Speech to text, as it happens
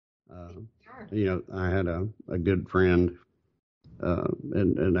Sure. I had a good friend,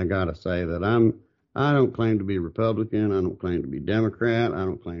 and I got to say that I don't claim to be Republican. I don't claim to be Democrat. I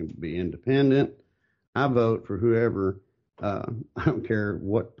don't claim to be independent. I vote for whoever. I don't care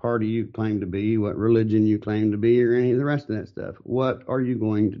what party you claim to be, what religion you claim to be, or any of the rest of that stuff. What are you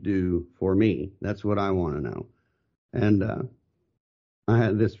going to do for me? That's what I want to know. And I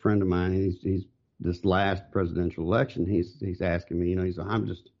had this friend of mine. He's this last presidential election. He's asking me. He's like,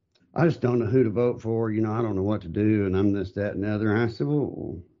 I just don't know who to vote for. I don't know what to do, and I'm this, that, and the other. And I said,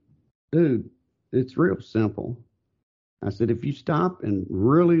 well, dude, it's real simple. I said, if you stop and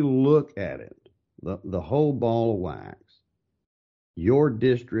really look at it, the whole ball of wax, your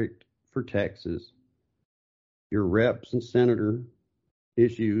district for Texas, your reps and senator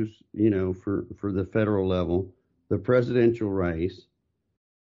issues, for the federal level, the presidential race,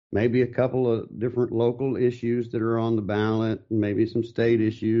 maybe a couple of different local issues that are on the ballot, maybe some state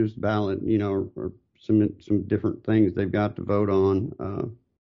issues ballot, or some different things they've got to vote on,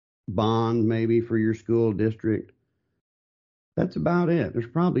 bond maybe for your school district. That's about it. There's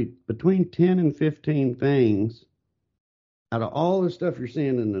probably between 10 and 15 things out of all the stuff you're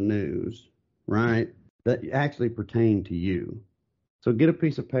seeing in the news, right, that actually pertain to you. So get a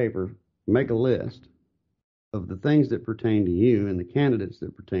piece of paper, make a list of the things that pertain to you and the candidates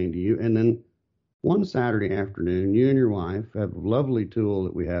that pertain to you. And then one Saturday afternoon, you and your wife have a lovely tool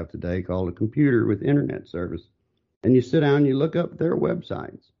that we have today called a computer with internet service. And you sit down and you look up their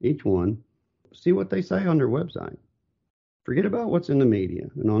websites, each one, see what they say on their website. Forget about what's in the media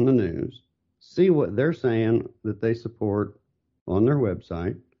and on the news. See what they're saying that they support on their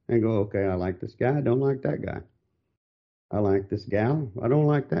website and go, okay, I like this guy, I don't like that guy. I like this gal, I don't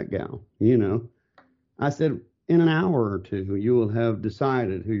like that gal. I said, in an hour or two, you will have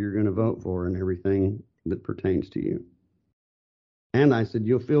decided who you're going to vote for and everything that pertains to you. And I said,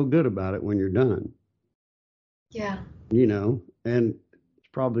 you'll feel good about it when you're done. Yeah. And it's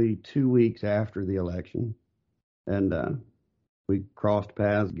probably 2 weeks after the election. And we crossed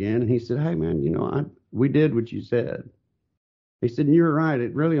paths again. And he said, hey, man, we did what you said. He said, and you're right.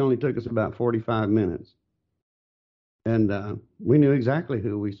 It really only took us about 45 minutes. And we knew exactly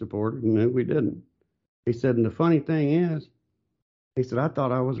who we supported and who we didn't. He said, and the funny thing is, he said, I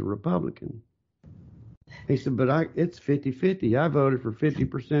thought I was a Republican. He said, but it's 50-50. I voted for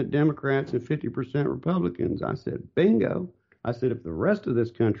 50% Democrats and 50% Republicans. I said, bingo. I said, if the rest of this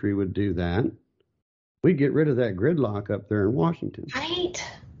country would do that, we'd get rid of that gridlock up there in Washington. Right.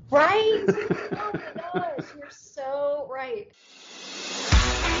 Oh my gosh, you're so right.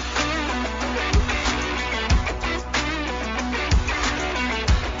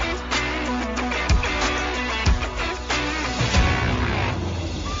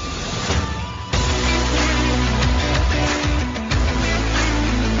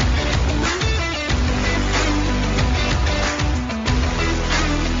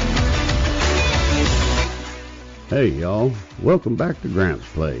 Hey y'all, welcome back to Gramps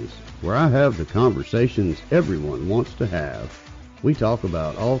Place, where I have the conversations everyone wants to have. We talk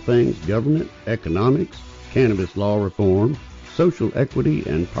about all things government, economics, cannabis law reform, social equity,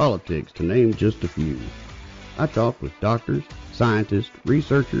 and politics, to name just a few. I talk with doctors, scientists,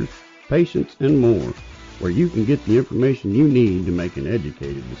 researchers, patients, and more, where you can get the information you need to make an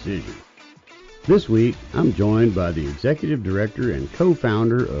educated decision. This week, I'm joined by the executive director and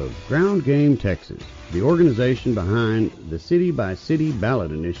co-founder of Ground Game Texas, the organization behind the city-by-city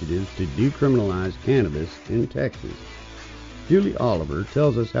ballot initiatives to decriminalize cannabis in Texas. Julie Oliver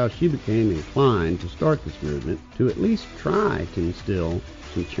tells us how she became inclined to start this movement to at least try to instill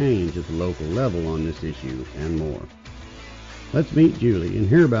some change at the local level on this issue and more. Let's meet Julie and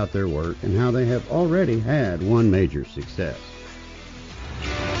hear about their work and how they have already had one major success.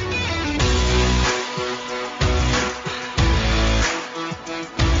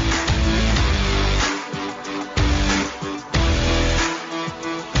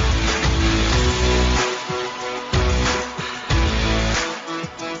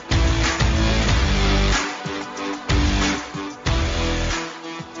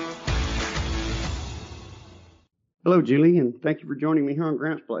 Hello, Julie, and thank you for joining me here on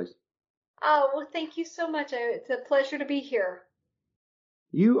Gramps Place. Oh, well, thank you so much. It's a pleasure to be here.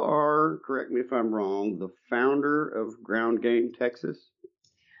 You are, correct me if I'm wrong, the founder of Ground Game Texas?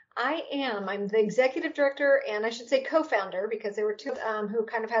 I am. I'm the executive director, and I should say co-founder, because there were two who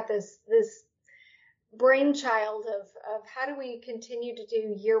kind of had this brainchild of how do we continue to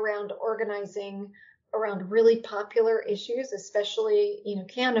do year-round organizing around really popular issues, especially,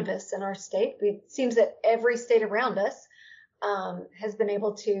 cannabis in our state. It seems that every state around us has been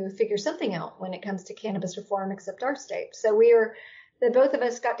able to figure something out when it comes to cannabis reform, except our state. So we are the both of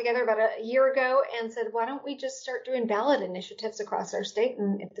us got together about a year ago and said, why don't we just start doing ballot initiatives across our state?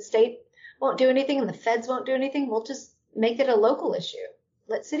 And if the state won't do anything and the feds won't do anything, we'll just make it a local issue.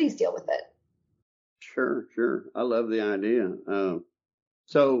 Let cities deal with it. Sure. I love the idea.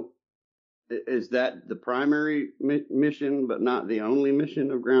 So is that the primary mission, but not the only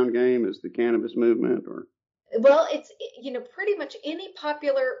mission of Ground Game, is the cannabis movement? Or well, it's pretty much any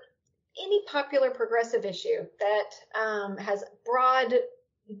popular progressive issue that has broad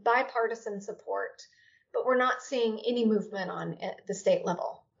bipartisan support, but we're not seeing any movement on at the state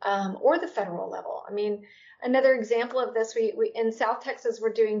level or the federal level. I mean, another example of this, we in South Texas,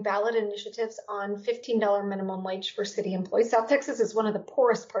 we're doing ballot initiatives on $15 minimum wage for city employees. South Texas is one of the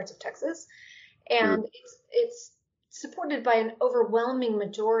poorest parts of Texas, and it's supported by an overwhelming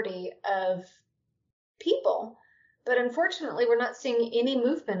majority of people. But unfortunately, we're not seeing any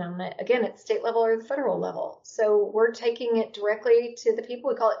movement on it, again, at state level or the federal level. So we're taking it directly to the people.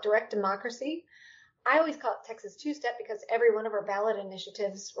 We call it direct democracy. I always call it Texas two-step because every one of our ballot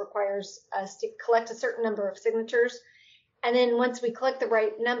initiatives requires us to collect a certain number of signatures. And then once we collect the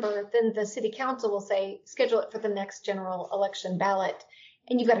right number, then the city council will say, schedule it for the next general election ballot.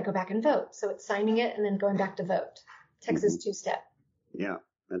 And you've got to go back and vote. So it's signing it and then going back to vote. Texas two-step. Yeah,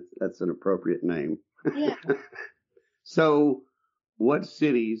 that's an appropriate name. Yeah. So what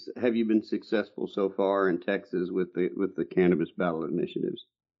cities have you been successful so far in Texas with the cannabis ballot initiatives?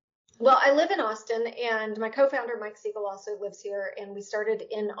 Well, I live in Austin, and my co-founder, Mike Siegel, also lives here, and we started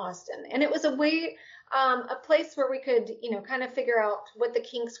in Austin. And it was a place where we could, kind of figure out what the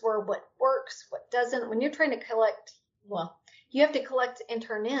kinks were, what works, what doesn't. When you're trying to collect, you have to collect and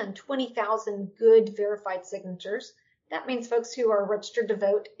turn in 20,000 good verified signatures. That means folks who are registered to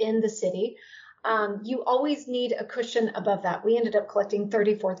vote in the city. You always need a cushion above that. We ended up collecting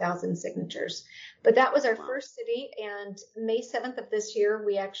 34,000 signatures, but that was our first city. And May 7th of this year,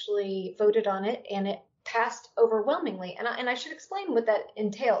 we actually voted on it and it passed overwhelmingly. And I should explain what that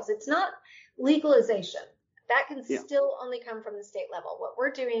entails. It's not legalization. That can still only come from the state level. What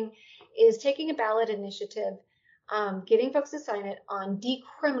we're doing is taking a ballot initiative, getting folks to sign it on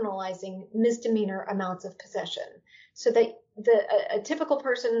decriminalizing misdemeanor amounts of possession so that a typical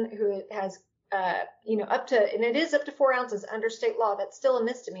person who has up to, and it is up to 4 ounces under state law, that's still a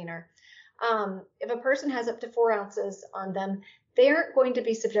misdemeanor. If a person has up to 4 ounces on them, they aren't going to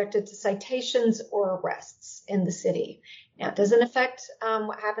be subjected to citations or arrests in the city. Now, it doesn't affect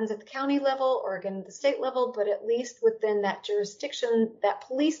what happens at the county level or again at the state level, but at least within that jurisdiction, that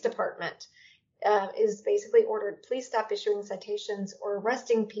police department is basically ordered, please stop issuing citations or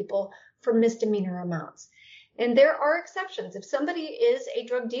arresting people for misdemeanor amounts. And there are exceptions. If somebody is a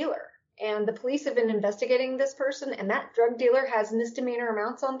drug dealer, and the police have been investigating this person, and that drug dealer has misdemeanor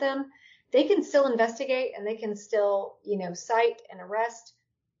amounts on them, they can still investigate and they can still, cite and arrest.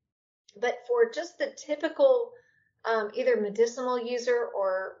 But for just the typical either medicinal user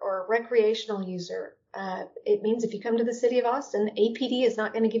or recreational user, it means if you come to the city of Austin, APD is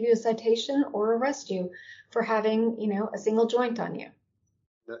not going to give you a citation or arrest you for having, a single joint on you.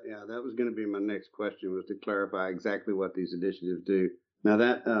 That was going to be my next question, was to clarify exactly what these initiatives do. Now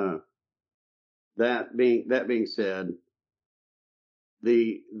that being said,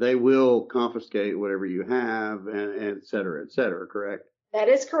 they will confiscate whatever you have, and et cetera, correct? That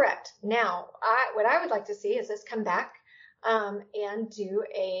is correct. Now, what I would like to see is us come back and do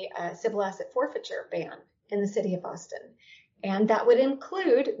a civil asset forfeiture ban in the city of Austin. And that would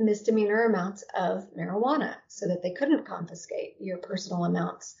include misdemeanor amounts of marijuana so that they couldn't confiscate your personal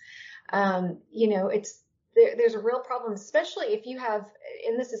amounts. There's a real problem, especially if you have,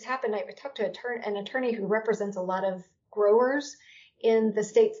 and this has happened, I talked to an attorney who represents a lot of growers in the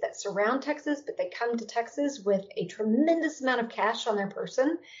states that surround Texas, but they come to Texas with a tremendous amount of cash on their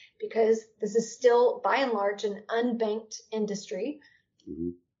person because this is still, by and large, an unbanked industry. Mm-hmm.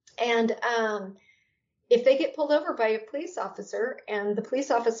 And if they get pulled over by a police officer and the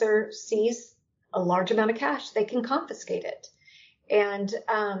police officer sees a large amount of cash, they can confiscate it. And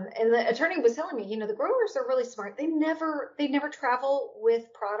the attorney was telling me, the growers are really smart. They never travel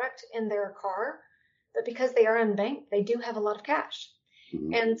with product in their car, but because they are unbanked, they do have a lot of cash.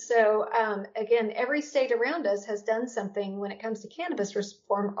 Mm-hmm. And so, again, every state around us has done something when it comes to cannabis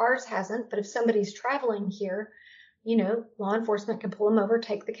reform. Ours hasn't, but if somebody's traveling here, law enforcement can pull them over,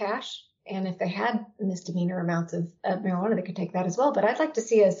 take the cash. And if they had misdemeanor amounts of marijuana, they could take that as well. But I'd like to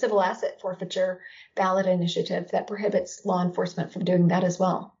see a civil asset forfeiture ballot initiative that prohibits law enforcement from doing that as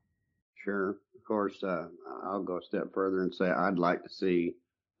well. Sure. Of course, I'll go a step further and say I'd like to see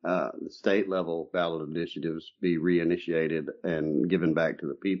the state level ballot initiatives be reinitiated and given back to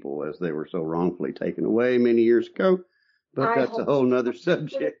the people as they were so wrongfully taken away many years ago. but that's a whole nother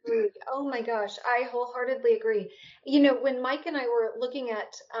subject. Agree. Oh my gosh, I wholeheartedly agree. When Mike and I were looking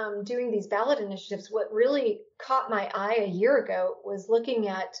at doing these ballot initiatives, what really caught my eye a year ago was looking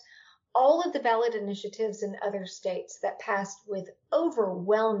at all of the ballot initiatives in other states that passed with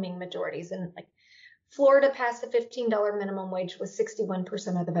overwhelming majorities. And like Florida passed the $15 minimum wage with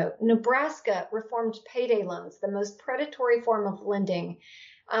 61% of the vote. Nebraska reformed payday loans, the most predatory form of lending.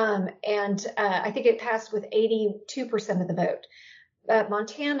 I think it passed with 82% of the vote.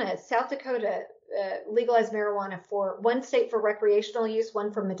 Montana, South Dakota legalized marijuana for one state for recreational use,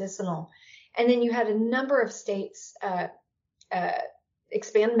 one for medicinal. And then you had a number of states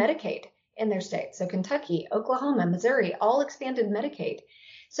expand Medicaid in their states. So Kentucky, Oklahoma, Missouri, all expanded Medicaid.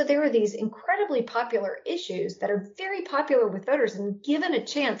 So there are these incredibly popular issues that are very popular with voters, and given a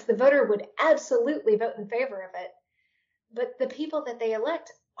chance, the voter would absolutely vote in favor of it. But the people that they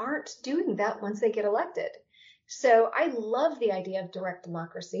elect aren't doing that once they get elected. So I love the idea of direct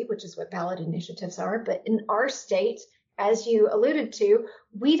democracy, which is what ballot initiatives are. But in our state, as you alluded to,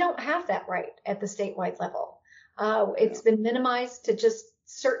 we don't have that right at the statewide level. It's been minimized to just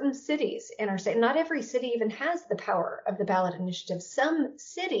certain cities in our state. Not every city even has the power of the ballot initiative. Some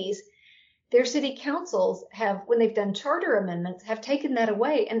cities, their city councils have, when they've done charter amendments, have taken that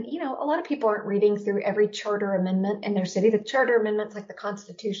away. And, a lot of people aren't reading through every charter amendment in their city. The charter amendment's like the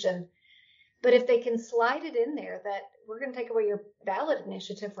Constitution. But if they can slide it in there that we're going to take away your ballot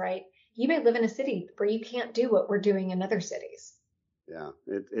initiative right, you may live in a city where you can't do what we're doing in other cities. Yeah,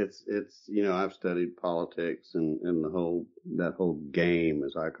 it's I've studied politics and that whole game,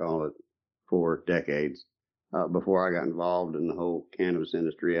 as I call it, for decades. Before I got involved in the whole cannabis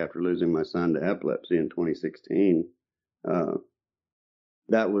industry after losing my son to epilepsy in 2016,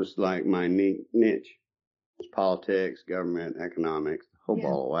 that was like my niche. It was politics, government, economics, the whole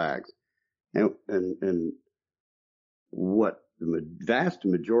ball of wax. And what the vast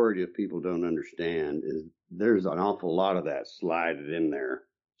majority of people don't understand is there's an awful lot of that slided in there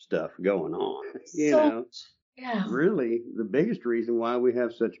stuff going on. Yeah. Really, the biggest reason why we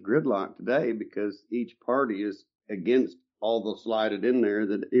have such gridlock today, because each party is against all the slided in there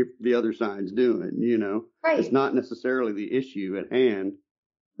that if the other side's doing, Right. It's not necessarily the issue at hand,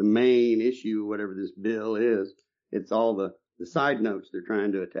 the main issue, whatever this bill is. It's all the side notes they're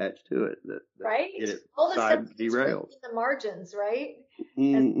trying to attach to it that right. get it all the side derailed. The margins, right?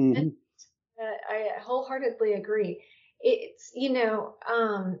 Mm-hmm. I wholeheartedly agree. It's,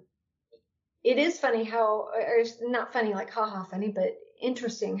 it is funny how, or it's not funny like haha funny, but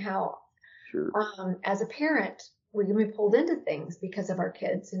interesting how, sure. As a parent, we're going to be pulled into things because of our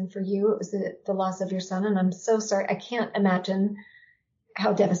kids. And for you, it was the loss of your son. And I'm so sorry. I can't imagine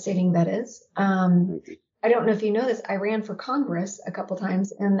how devastating that is. I don't know if you know this. I ran for Congress a couple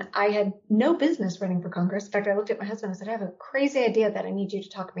times, and I had no business running for Congress. In fact, I looked at my husband and said, I have a crazy idea that I need you to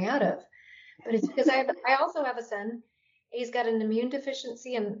talk me out of. But it's because I also have a son. He's got an immune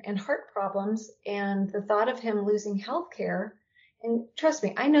deficiency and heart problems, and the thought of him losing health care, and trust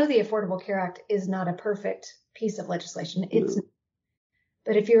me, I know the Affordable Care Act is not a perfect piece of legislation. It's not.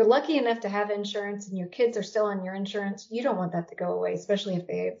 But if you're lucky enough to have insurance and your kids are still on your insurance, you don't want that to go away, especially if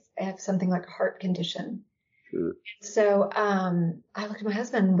they have something like a heart condition. Sure. So I looked at my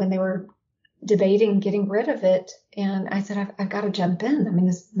husband when they were debating getting rid of it, and I said, I've got to jump in. I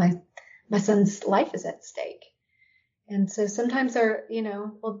mean, my son's life is at stake. And so sometimes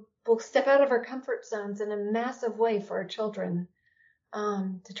we'll step out of our comfort zones in a massive way for our children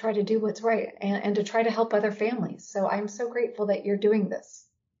to try to do what's right and to try to help other families. So I'm so grateful that you're doing this.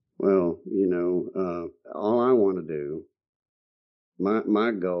 Well, all I want to do,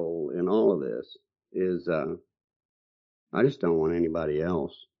 my goal in all of this is I just don't want anybody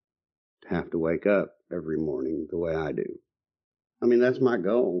else to have to wake up every morning the way I do. I mean, that's my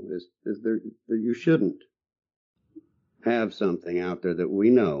goal, is there you shouldn't have something out there that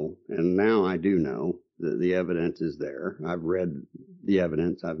we know, and now I do know that the evidence is there. I've read the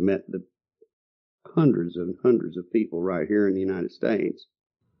evidence. I've met the hundreds and hundreds of people right here in the United States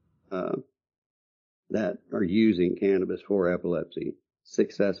that are using cannabis for epilepsy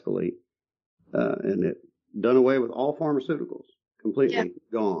successfully, and it done away with all pharmaceuticals, completely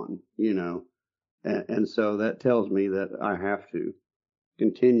gone, and so that tells me that I have to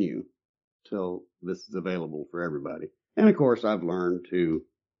continue till this is available for everybody. And of course, I've learned to,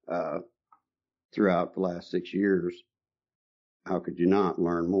 throughout the last 6 years, how could you not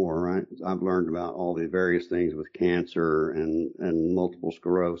learn more, right? I've learned about all the various things with cancer and multiple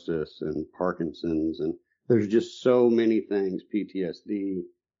sclerosis and Parkinson's, and there's just so many things, PTSD.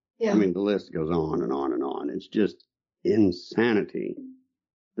 Yeah. I mean, the list goes on and on and on. It's just insanity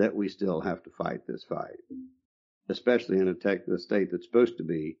that we still have to fight this fight. especially in a state that's supposed to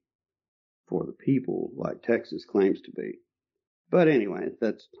be for the people, like Texas claims to be. But anyway,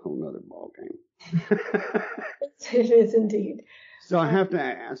 that's a whole nother ball game. It is indeed. So I have to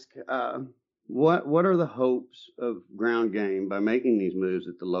ask, what are the hopes of ground game by making these moves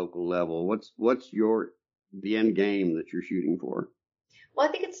at the local level? What's the end game that you're shooting for? Well,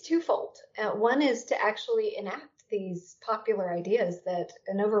 I think it's twofold. One is to actually enact these popular ideas that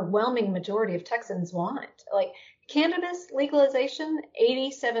an overwhelming majority of Texans want. Like cannabis legalization,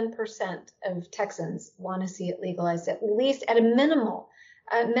 87% of Texans want to see it legalized, at least at a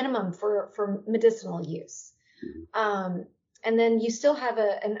minimum for medicinal use. And then you still have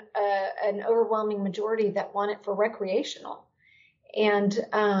an overwhelming majority that want it for recreational. And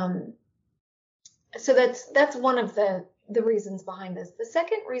so that's one of the reasons behind this. The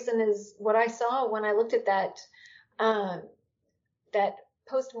second reason is what I saw when I looked at that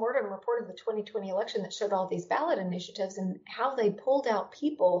post-mortem report of the 2020 election that showed all these ballot initiatives and how they pulled out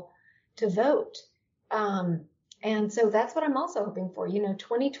people to vote. And so that's what I'm also hoping for.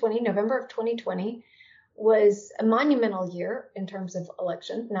 2020, November of 2020 was a monumental year in terms of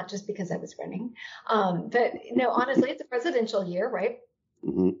election, not just because I was running, but honestly, it's a presidential year, right?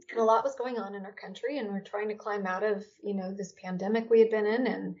 Mm-hmm. And a lot was going on in our country, and we're trying to climb out of, this pandemic we had been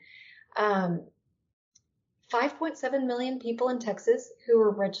in. And 5.7 million people in Texas who were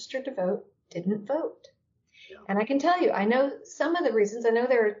registered to vote didn't vote. Yeah. And I can tell you, I know some of the reasons. I know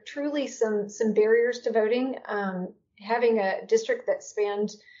there are truly some barriers to voting. Having a district that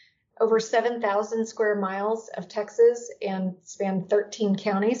spanned over 7,000 square miles of Texas and spanned 13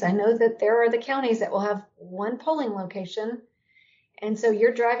 counties. I know that there are the counties that will have one polling location. And so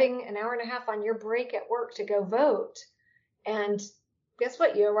you're driving an hour and a half on your break at work to go vote. And guess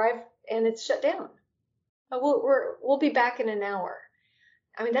what? You arrive and it's shut down. We'll be back in an hour.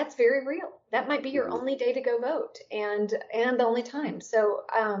 I mean, that's very real. That might be your only day to go vote and the only time. So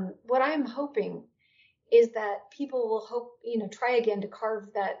what I'm hoping is that people will try again to carve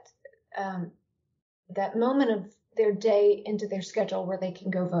that moment of their day into their schedule where they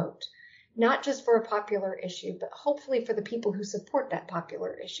can go vote, not just for a popular issue, but hopefully for the people who support that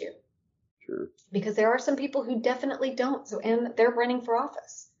popular issue. Sure. Because there are some people who definitely don't. And they're running for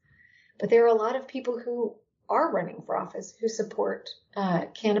office, but there are a lot of people who are running for office who support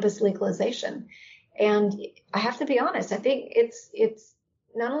cannabis legalization. And I have to be honest, I think it's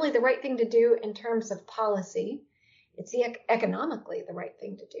not only the right thing to do in terms of policy, it's economically the right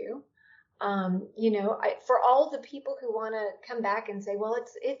thing to do. For all the people who want to come back and say, well,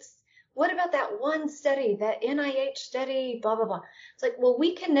 it's what about that one study, that NIH study, blah, blah, blah. It's like, well,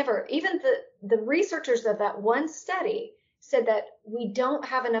 we can never, even the researchers of that one study said that we don't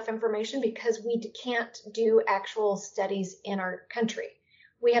have enough information because we can't do actual studies in our country.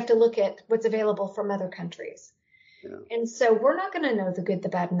 We have to look at what's available from other countries. Yeah. And so we're not going to know the good, the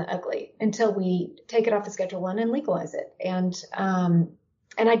bad, and the ugly until we take it off of Schedule 1 and legalize it. And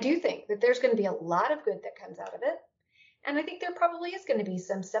I do think that there's going to be a lot of good that comes out of it. And I think there probably is going to be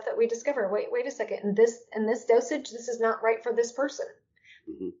some stuff that we discover. Wait a second. In this dosage, this is not right for this person.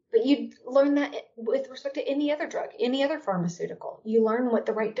 Mm-hmm. But you learn that with respect to any other drug, any other pharmaceutical. You learn what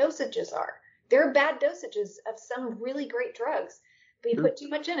the right dosages are. There are bad dosages of some really great drugs, but you put too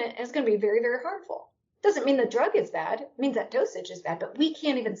much in it, and it's going to be very, very harmful. Doesn't mean the drug is bad. It means that dosage is bad, but we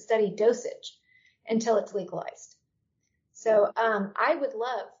can't even study dosage until it's legalized. So I would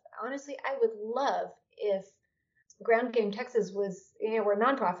love if Ground Game Texas was, we're a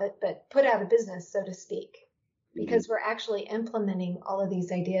nonprofit, but put out of business, so to speak, because we're actually implementing all of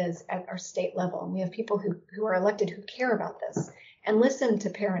these ideas at our state level. And we have people who are elected who care about this and listen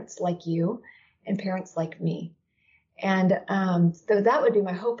to parents like you and parents like me. And so that would be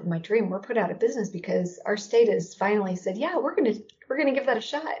my hope and my dream. We're put out of business because our state has finally said, yeah, we're gonna give that a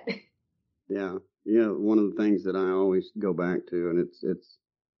shot. Yeah. One of the things that I always go back to, and it's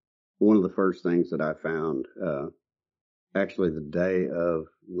one of the first things that I found, actually the day of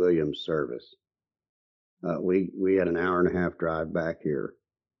William's service. We had an hour and a half drive back here,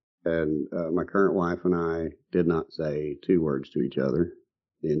 and my current wife and I did not say two words to each other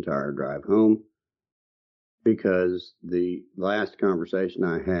the entire drive home, because the last conversation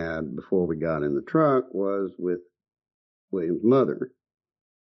I had before we got in the truck was with William's mother.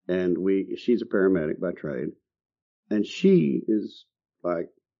 And she's a paramedic by trade, and she is like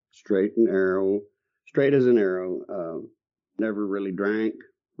straight as an arrow, never really drank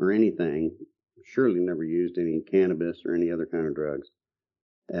or anything, surely never used any cannabis or any other kind of drugs.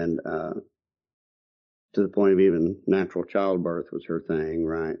 And, to the point of even natural childbirth was her thing,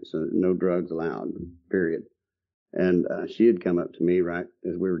 right? So no drugs allowed, period. And she had come up to me right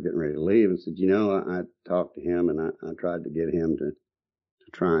as we were getting ready to leave and said, I talked to him and I tried to get him to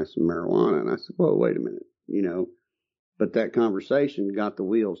try some marijuana. And I said, well, wait a minute, but that conversation got the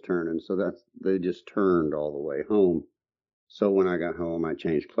wheels turning. So they just turned all the way home. So when I got home, I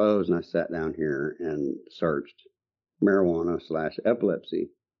changed clothes and I sat down here and searched marijuana/epilepsy.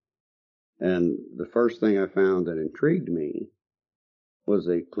 And the first thing I found that intrigued me was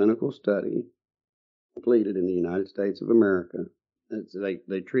a clinical study completed in the United States of America.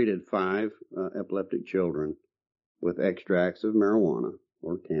 They treated 5 epileptic children with extracts of marijuana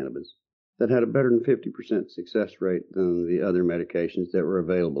or cannabis that had a better than 50% success rate than the other medications that were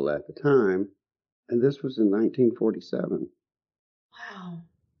available at the time. And this was in 1947. Wow.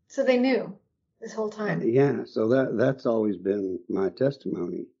 So they knew this whole time. Yeah. So that's always been my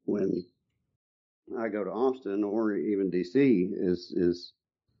testimony when I go to Austin or even DC is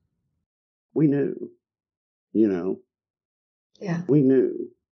we knew, Yeah. we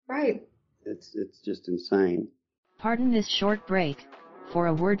knew. Right. It's just insane. Pardon this short break for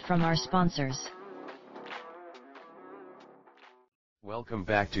a word from our sponsors. Welcome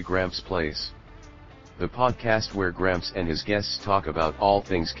back to Gramps Place, the podcast where Gramps and his guests talk about all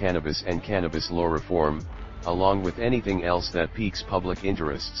things cannabis and cannabis law reform, along with anything else that piques public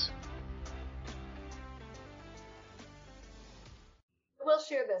interests. We'll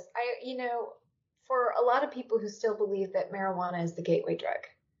share this. For a lot of people who still believe that marijuana is the gateway drug,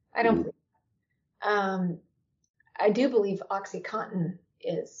 I don't believe that. I do believe OxyContin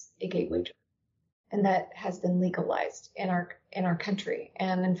is a gateway drug, and that has been legalized in our country.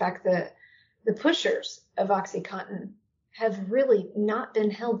 And in fact, the pushers of OxyContin have really not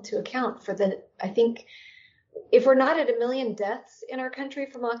been held to account for I think if we're not at 1 million deaths in our country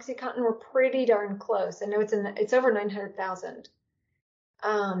from OxyContin, we're pretty darn close. I know it's over 900,000.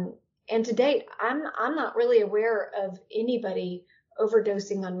 And to date, I'm not really aware of anybody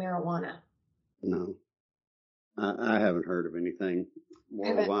overdosing on marijuana. No, I haven't heard of anything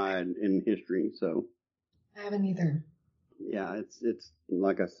worldwide in history. So I haven't either. Yeah, it's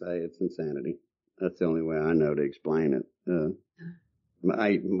like I say, it's insanity. That's the only way I know to explain it.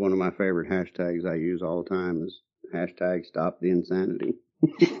 One of my favorite hashtags I use all the time is hashtag stop the insanity.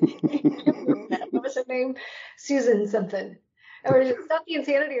 What was her name? Susan something. Or is it stop the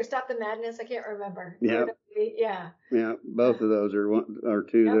insanity or stop the madness? I can't remember. Yeah. Yeah. Both of those are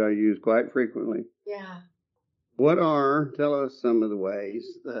two that I use quite frequently. Yeah. Tell us some of the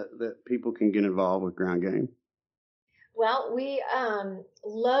ways that people can get involved with Ground Game. Well, we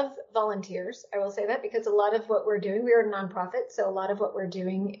love volunteers. I will say that because a lot of what we're doing, we are a nonprofit, so a lot of what we're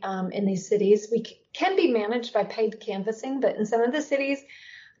doing in these cities, we can be managed by paid canvassing, but in some of the cities,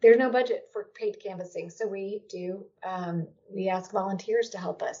 there's no budget for paid canvassing. So we ask volunteers to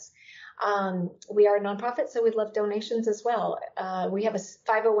help us. We are a nonprofit, so we'd love donations as well. We have a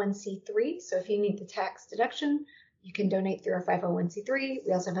 501c3, so if you need the tax deduction, you can donate through our 501c3.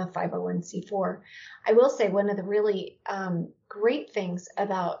 We also have a 501c4. I will say one of the really great things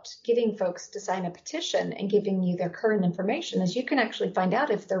about getting folks to sign a petition and giving you their current information is you can actually find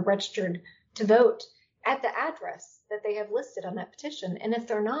out if they're registered to vote at the address that they have listed on that petition. And if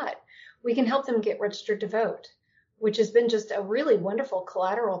they're not, we can help them get registered to vote, which has been just a really wonderful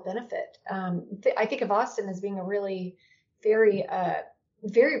collateral benefit. I think of Austin as being a really very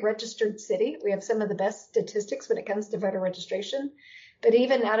registered city. We have some of the best statistics when it comes to voter registration. But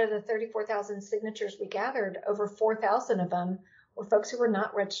even out of the 34,000 signatures we gathered, over 4,000 of them were folks who were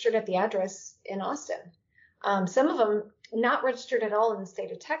not registered at the address in Austin. Some of them not registered at all in the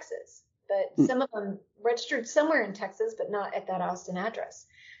state of Texas, but some of them registered somewhere in Texas, but not at that Austin address.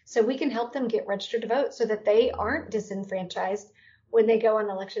 So we can help them get registered to vote so that they aren't disenfranchised when they go on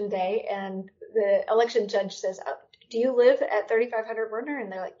election day and the election judge says, oh, do you live at 3500 Werner?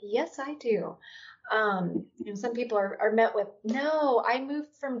 And they're like, yes, I do. Some people are met with, no, I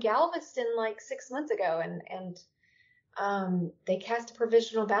moved from Galveston like 6 months ago. And they cast a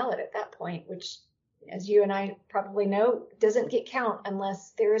provisional ballot at that point, which, as you and I probably know, doesn't get count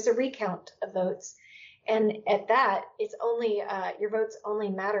unless there is a recount of votes. And at that, it's only your votes only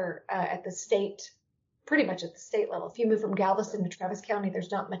matter at the state, pretty much at the state level. If you move from Galveston to Travis County,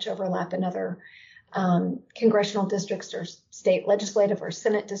 there's not much overlap in other congressional districts or state legislative or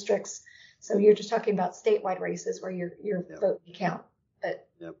Senate districts. So you're just talking about statewide races where your vote can count. But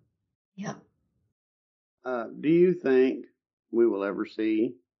yeah. Do you think we will ever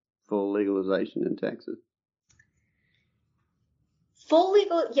see full legalization in Texas? Full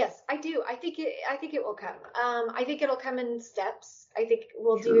legal, yes, I do. I think it will come. I think it'll come in steps. I think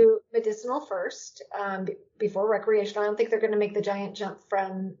we'll do medicinal first before recreational. I don't think they're going to make the giant jump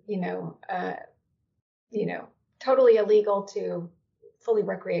from totally illegal to fully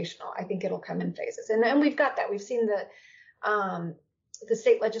recreational. I think it'll come in phases, and we've got that. We've seen the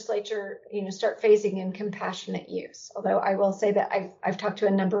state legislature, start phasing in compassionate use. Although I will say that I've talked to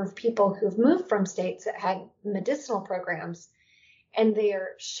a number of people who've moved from states that had medicinal programs, and they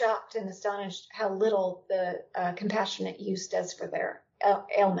are shocked and astonished how little the compassionate use does for their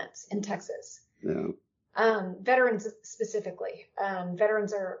ailments in Texas. Yeah. Veterans specifically.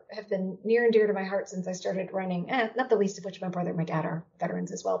 Veterans have been near and dear to my heart since I started running, not the least of which my brother and my dad are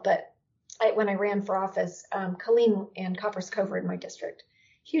veterans as well. But when I ran for office, Colleen and Coppers Cove were in my district,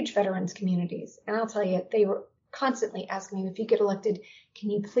 huge veterans communities. And I'll tell you, they were constantly asking me, if you get elected, can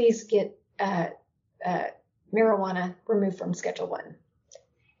you please get marijuana removed from Schedule 1?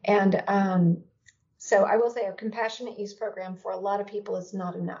 And so I will say a compassionate use program for a lot of people is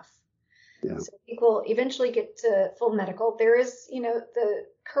not enough. Yeah. So people eventually get to full medical. There is, the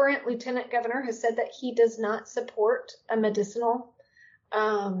current lieutenant governor has said that he does not support a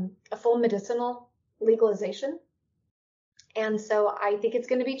full medicinal legalization. And so I think it's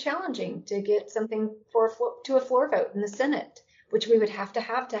going to be challenging to get something to a floor vote in the Senate, which we would have to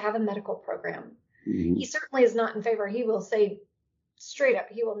have a medical program. Mm-hmm. He certainly is not in favor. He will say straight up,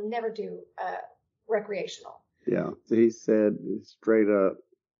 he will never do recreational. Yeah. He said straight up,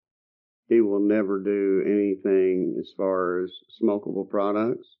 he will never do anything as far as smokable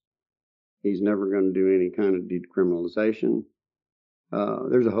products. He's never going to do any kind of decriminalization.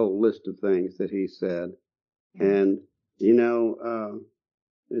 There's a whole list of things that he said. And,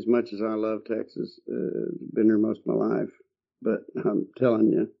 as much as I love Texas, been here most of my life, but I'm telling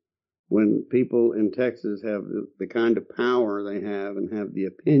you, when people in Texas have the kind of power they have and have the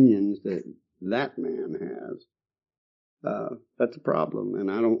opinions that man has, that's a problem.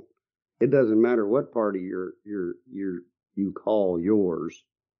 And it doesn't matter what party you call yours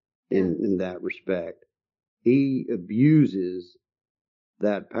in that respect. He abuses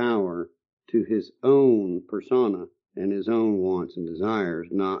that power to his own persona and his own wants and desires,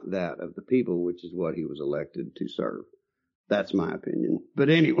 not that of the people, which is what he was elected to serve. That's my opinion. But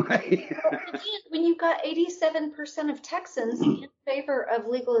anyway. When you've got 87% of Texans in favor of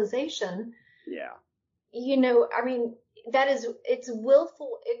legalization. Yeah. It's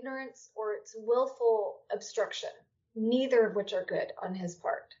willful ignorance or it's willful obstruction, neither of which are good on his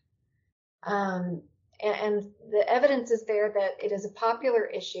part. And the evidence is there that it is a popular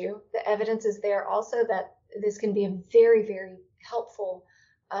issue. The evidence is there also that this can be a very, very helpful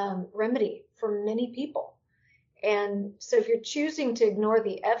remedy for many people. And so if you're choosing to ignore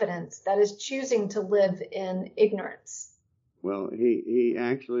the evidence, that is choosing to live in ignorance. Well, he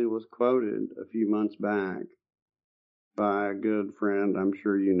actually was quoted a few months back by a good friend. I'm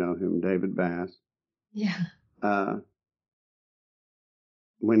sure you know him, David Bass. Yeah.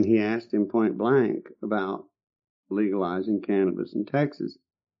 When he asked him point blank about legalizing cannabis in Texas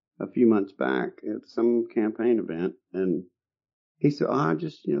a few months back at some campaign event, and he said,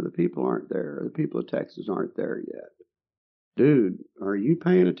 the people aren't there. The people of Texas aren't there yet. Dude, are you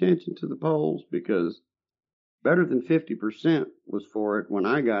paying attention to the polls? Because better than 50% was for it when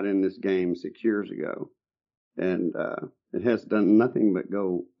I got in this game 6 years ago. And it has done nothing but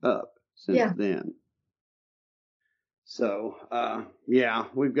go up since then. So,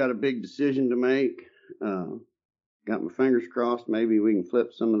 we've got a big decision to make. Got my fingers crossed. Maybe we can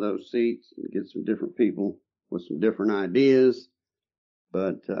flip some of those seats and get some different people with some different ideas.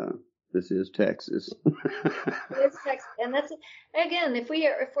 But this is Texas. It is Texas, and that's again, if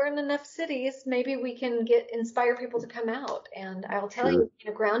we're in enough cities, maybe we can inspire people to come out. And I'll tell you,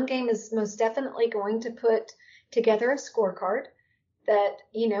 Ground Game is most definitely going to put together a scorecard that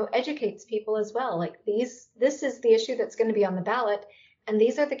educates people as well. Like this is the issue that's going to be on the ballot, and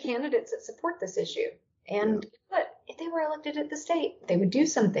these are the candidates that support this issue. And but if they were elected at the state, they would do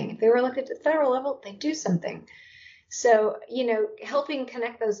something. If they were elected at the federal level, they'd do something. So, helping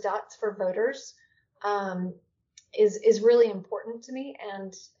connect those dots for voters is really important to me.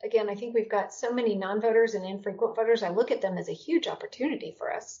 And again, I think we've got so many non-voters and infrequent voters. I look at them as a huge opportunity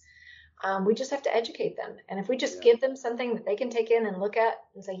for us. We just have to educate them. And if we just give them something that they can take in and look at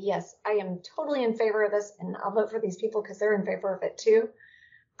and say, yes, I am totally in favor of this, and I'll vote for these people because they're in favor of it too.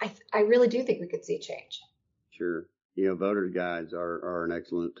 I really do think we could see change. Sure. Voters guides are an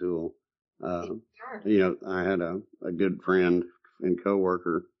excellent tool. I had a good friend and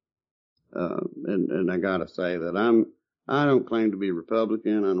coworker, and I gotta say that I don't claim to be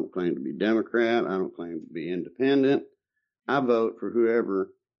Republican. I don't claim to be Democrat. I don't claim to be independent. I vote for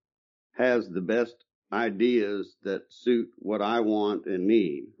whoever has the best ideas that suit what I want and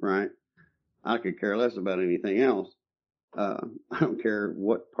need, right? I could care less about anything else. I don't care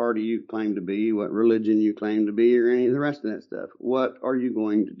what party you claim to be, what religion you claim to be, or any of the rest of that stuff. What are you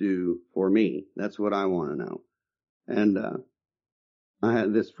going to do for me? That's what I want to know. And I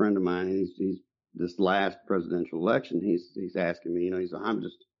had this friend of mine. He's this last presidential election. He's asking me. He's I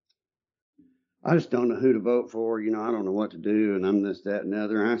just don't know who to vote for. I don't know what to do, and I'm this, that, and the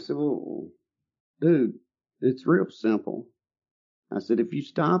other. And I said, well, dude, it's real simple. I said, if you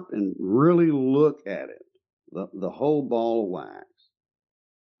stop and really look at it, the whole ball of wax,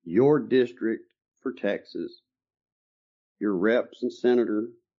 your district for Texas, your reps and senator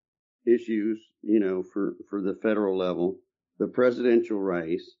issues, for the federal level, the presidential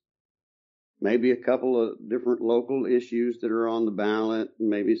race, maybe a couple of different local issues that are on the ballot,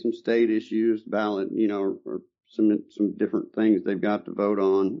 maybe some state issues, ballot, or some different things they've got to vote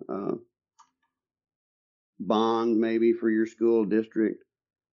on, bond maybe for your school district.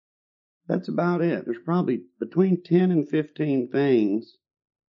 That's about it. There's probably between 10 and 15 things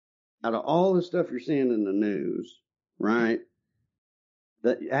out of all the stuff you're seeing in the news, right,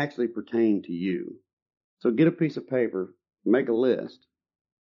 that actually pertain to you. So get a piece of paper, make a list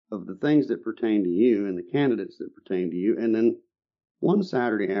of the things that pertain to you and the candidates that pertain to you. And then one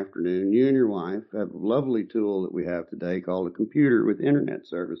Saturday afternoon, you and your wife have a lovely tool that we have today called a computer with internet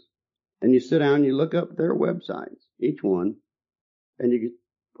service. And you sit down and you look up their websites, each one, and you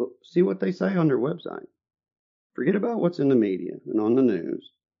see what they say on their website. Forget about what's in the media and on the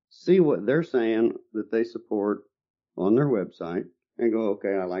news. See what they're saying that they support on their website and go,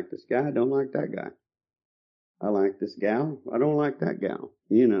 okay, I like this guy, I don't like that guy. I like this gal, I don't like that gal.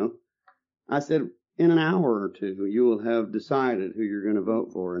 I said, in an hour or two, you will have decided who you're going to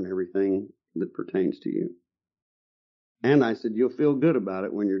vote for and everything that pertains to you. And I said, you'll feel good about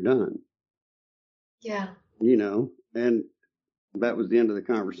it when you're done. Yeah. And that was the end of the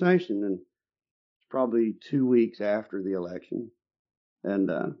conversation. And probably 2 weeks after the election,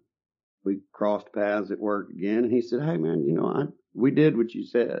 and we crossed paths at work again. And he said, hey, man, we did what you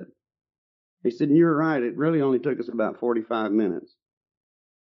said. He said, and you were right. It really only took us about 45 minutes.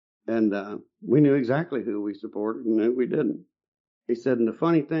 And we knew exactly who we supported and who we didn't. He said, and the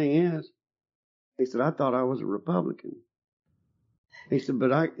funny thing is, he said, I thought I was a Republican. He said,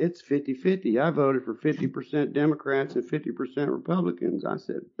 but it's 50-50. I voted for 50% Democrats and 50% Republicans. I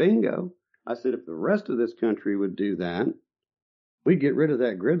said, bingo. I said, if the rest of this country would do that, we'd get rid of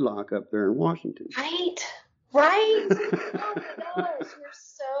that gridlock up there in Washington. Right. Oh my gosh, you're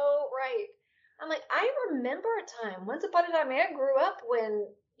so right. I'm like, I remember a time, once upon a time, I grew up when,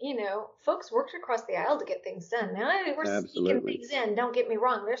 folks worked across the aisle to get things done. Now we're sneaking things in. Don't get me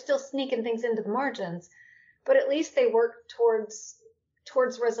wrong. They're still sneaking things into the margins, but at least they work towards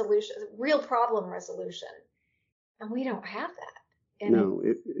resolution, real problem resolution. And we don't have that. And no,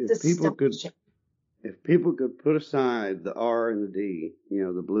 if people could put aside the R and the D,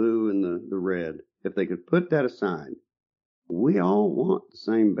 the blue and the red, if they could put that aside, we all want the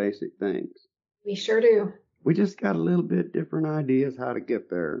same basic things. We sure do. We just got a little bit different ideas how to get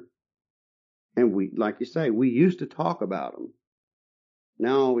there. And we, like you say, we used to talk about them.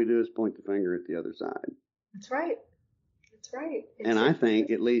 Now all we do is point the finger at the other side. That's right. And I think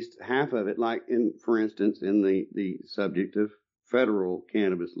at least half of it, like for instance, in the subject of federal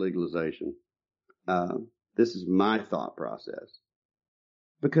cannabis legalization, this is my thought process,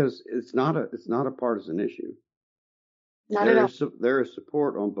 because it's not a partisan issue. Not at all. There is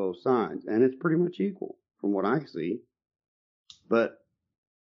support on both sides, and it's pretty much equal from what I see. But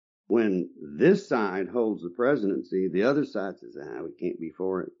when this side holds the presidency, the other side says, we can't be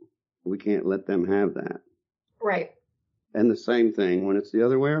for it. We can't let them have that. Right. And the same thing when it's the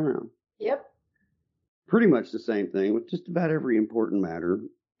other way around. Yep. Pretty much the same thing with just about every important matter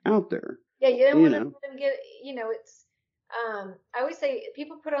out there. Yeah, you don't want to let them get, it's, I always say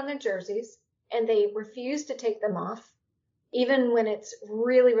people put on their jerseys and they refuse to take them off, even when it's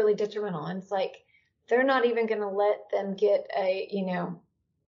really, really detrimental. And it's like, they're not even going to let them get a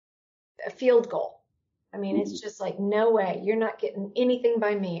field goal. I mean, It's just like, no way, you're not getting anything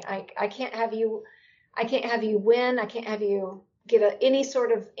by me. I can't have you win. I can't have you get any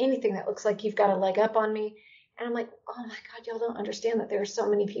sort of anything that looks like you've got a leg up on me. And I'm like, oh my God, y'all don't understand that there are so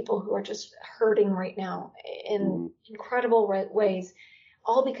many people who are just hurting right now in incredible ways,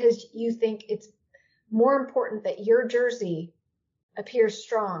 all because you think it's more important that your jersey appears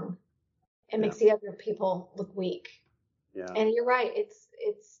strong and makes the other people look weak. Yeah. And you're right. It's.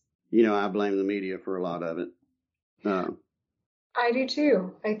 I blame the media for a lot of it. I do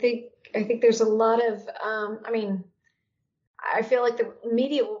too. I think there's a lot of, I feel like the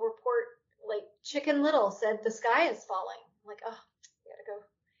media will report, like Chicken Little said the sky is falling. I'm like, oh, we gotta go.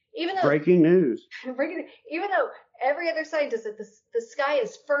 even though breaking news. Even though every other scientist said the sky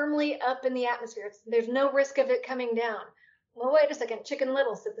is firmly up in the atmosphere, there's no risk of it coming down. Well, wait a second. Chicken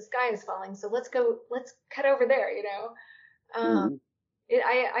Little said the sky is falling, so let's cut over there.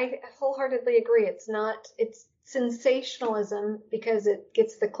 I wholeheartedly agree. It's sensationalism because it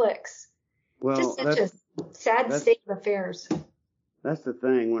gets the clicks. Well, just such a sad state of affairs. That's the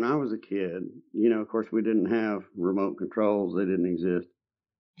thing. When I was a kid, of course, we didn't have remote controls. They didn't exist.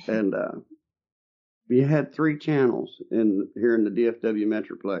 And you had 3 channels here in the DFW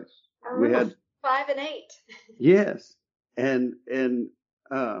Metroplex. We had 5 and 8. Yes. And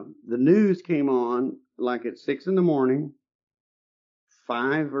the news came on like at 6 in the morning,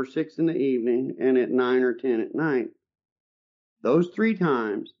 5 or 6 in the evening, and at 9 or 10 at night. Those 3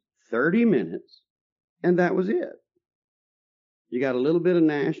 times, 30 minutes, and that was it. You got a little bit of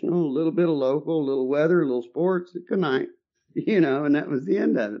national, a little bit of local, a little weather, a little sports. Good night. And that was the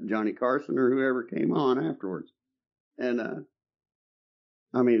end of it. Johnny Carson or whoever came on afterwards. And,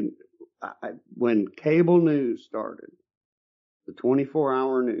 when cable news started, the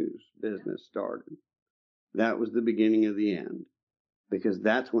 24-hour news business started, that was the beginning of the end, because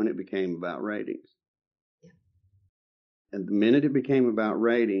that's when it became about ratings. Yeah. And the minute it became about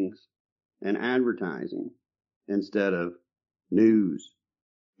ratings and advertising instead of news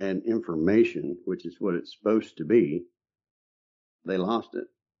and information, which is what it's supposed to be, they lost it.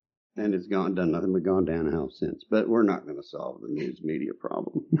 And it's done nothing but gone downhill since. But we're not going to solve the news media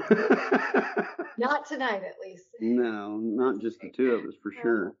problem. Not tonight, at least. No, not just the two of us, for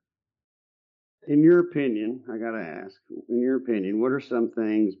sure. In your opinion, I got to ask, what are some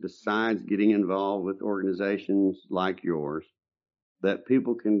things besides getting involved with organizations like yours that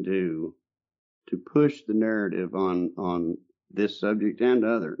people can do to push the narrative on this subject and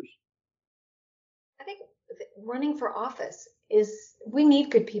others? I think running for office we need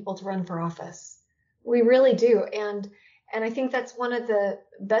good people to run for office. We really do. And I think that's one of the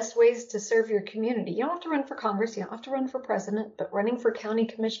best ways to serve your community. You don't have to run for Congress. You don't have to run for president, but running for county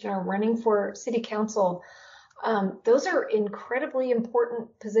commissioner, running for city council, those are incredibly important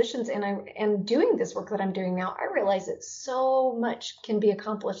positions. And doing this work that I'm doing now, I realize that so much can be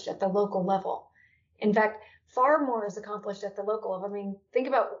accomplished at the local level. In fact, far more is accomplished at the local level. I mean, think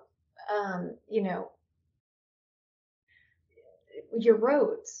about, your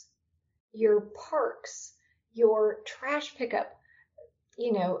roads, your parks, your trash pickup.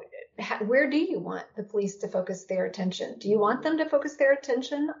 Where do you want the police to focus their attention? Do you want them to focus their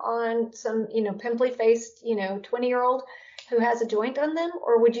attention on some, pimply-faced, 20-year-old who has a joint on them?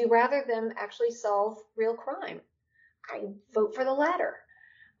 Or would you rather them actually solve real crime? I vote for the latter.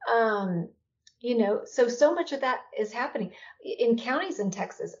 So much of that is happening in counties in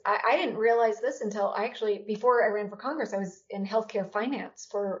Texas. I didn't realize this until before I ran for Congress, I was in healthcare finance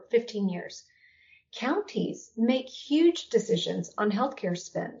for 15 years. Counties make huge decisions on healthcare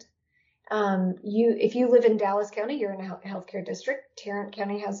spend. If you live in Dallas County, you're in a healthcare district. Tarrant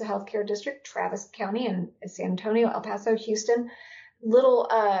County has a healthcare district. Travis County and San Antonio, El Paso, Houston. Little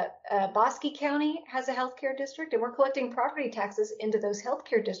Bosque County has a healthcare district, and we're collecting property taxes into those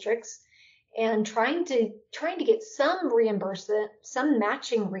healthcare districts and trying to get some reimbursement, some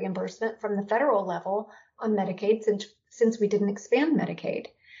matching reimbursement from the federal level on Medicaid, since we didn't expand Medicaid.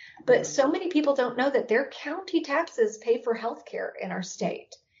 But so many people don't know that their county taxes pay for health care in our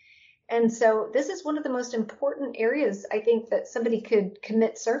state. And so this is one of the most important areas I think that somebody could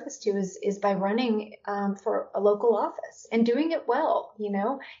commit service to is by running for a local office and doing it well,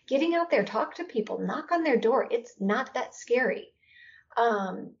 getting out there, talk to people, knock on their door. It's not that scary.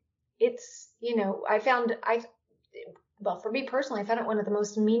 For me personally, I found it one of the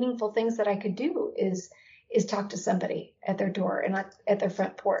most meaningful things that I could do is talk to somebody at their door and at their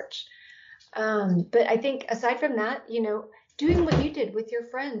front porch. But I think aside from that, doing what you did with your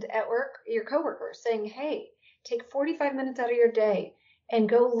friend at work, your coworker, saying, hey, take 45 minutes out of your day and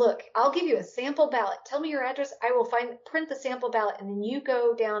go look. I'll give you a sample ballot. Tell me your address. I will print the sample ballot, and then you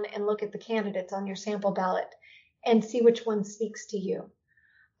go down and look at the candidates on your sample ballot and see which one speaks to you.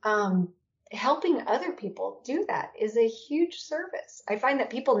 Helping other people do that is a huge service. I find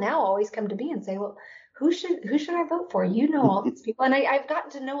that people now always come to me and say, well, who should I vote for? All these people. And I've gotten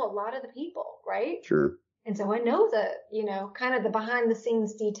to know a lot of the people, right? Sure. And so I know kind of the behind the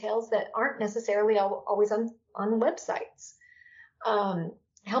scenes details that aren't necessarily always on websites.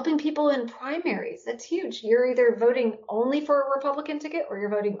 Helping people in primaries, that's huge. You're either voting only for a Republican ticket or you're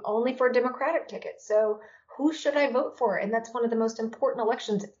voting only for a Democratic ticket. So who should I vote for? And that's one of the most important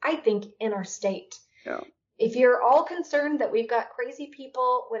elections, I think, in our state. Yeah. If you're all concerned that we've got crazy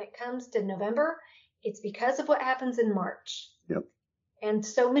people when it comes to November, it's because of what happens in March. Yep. And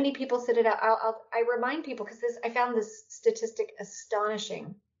so many people sit it out. I remind people, because I found this statistic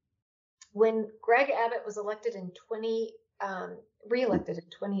astonishing. When Greg Abbott was reelected in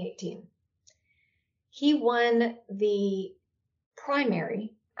 2018, he won the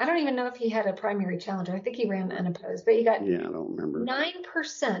primary. I don't even know if he had a primary challenger. I think he ran unopposed, but he got I don't remember.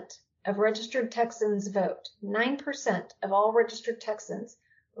 9% of registered Texans vote. 9% of all registered Texans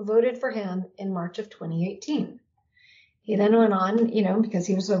voted for him in March of 2018. He then went on, because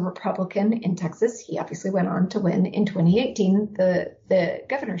he was a Republican in Texas, he obviously went on to win in 2018 the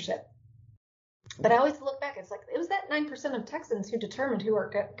governorship. But I always look back, it's like, it was that 9% of Texans who determined who our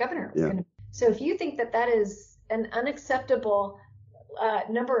governor was going to be. So if you think that is an unacceptable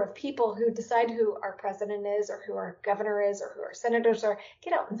number of people who decide who our president is, or who our governor is, or who our senators are,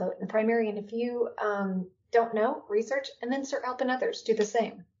 get out and vote in the primary. And if you don't know, research, and then start helping others do the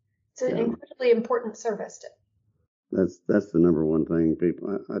same. It's an incredibly important service. That's the number one thing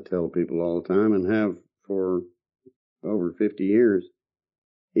I tell people all the time, and have for over 50 years.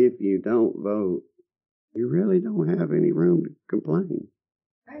 If you don't vote, you really don't have any room to complain.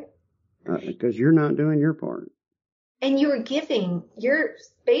 Right. Because you're not doing your part. And you're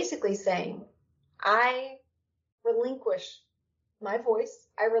basically saying, I relinquish my voice,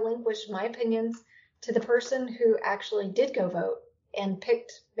 I relinquish my opinions to the person who actually did go vote and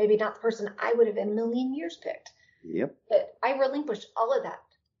picked, maybe not the person I would have in a million years picked. Yep. But I relinquish all of that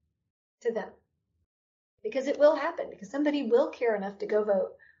to them. Because it will happen, because somebody will care enough to go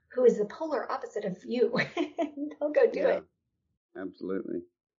vote who is the polar opposite of you. They'll go do it. Absolutely.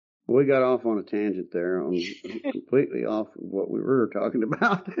 We got off on a tangent there, completely off of what we were talking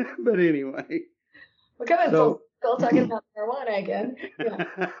about. But anyway. We're coming full circle, talking about marijuana again. Yeah.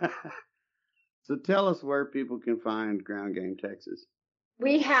 So tell us where people can find Ground Game Texas.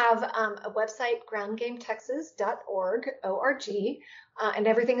 We have a website, groundgametexas.org, O-R-G, and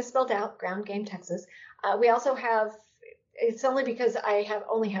everything is spelled out, Ground Game Texas. We also have, it's only because I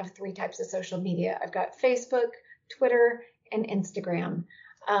only have 3 types of social media. I've got Facebook, Twitter, and Instagram.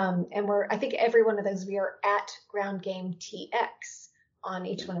 And I think every one of those, we are at Ground Game TX on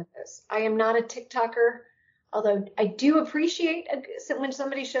each one of those. I am not a TikToker, although I do appreciate when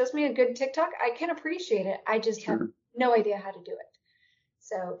somebody shows me a good TikTok. I can appreciate it. I just have no idea how to do it.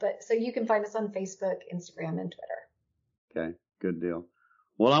 So you can find us on Facebook, Instagram, and Twitter. Okay, good deal.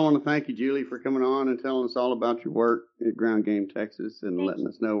 Well, I want to thank you, Julie, for coming on and telling us all about your work at Ground Game Texas and letting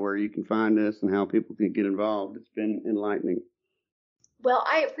us know where you can find us and how people can get involved. It's been enlightening. Well,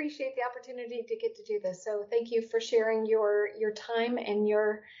 I appreciate the opportunity to get to do this. So thank you for sharing your time and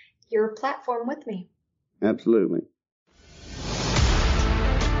your platform with me. Absolutely.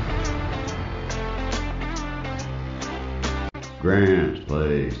 Grant's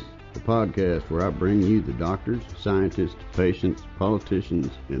Place, the podcast where I bring you the doctors, scientists, patients,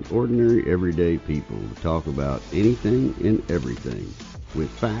 politicians, and ordinary everyday people to talk about anything and everything with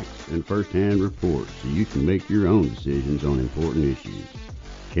facts and first-hand reports so you can make your own decisions on important issues.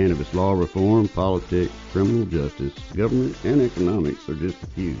 Cannabis law reform, politics, criminal justice, government, and economics are just a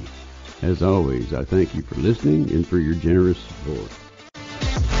few. As always, I thank you for listening and for your generous support.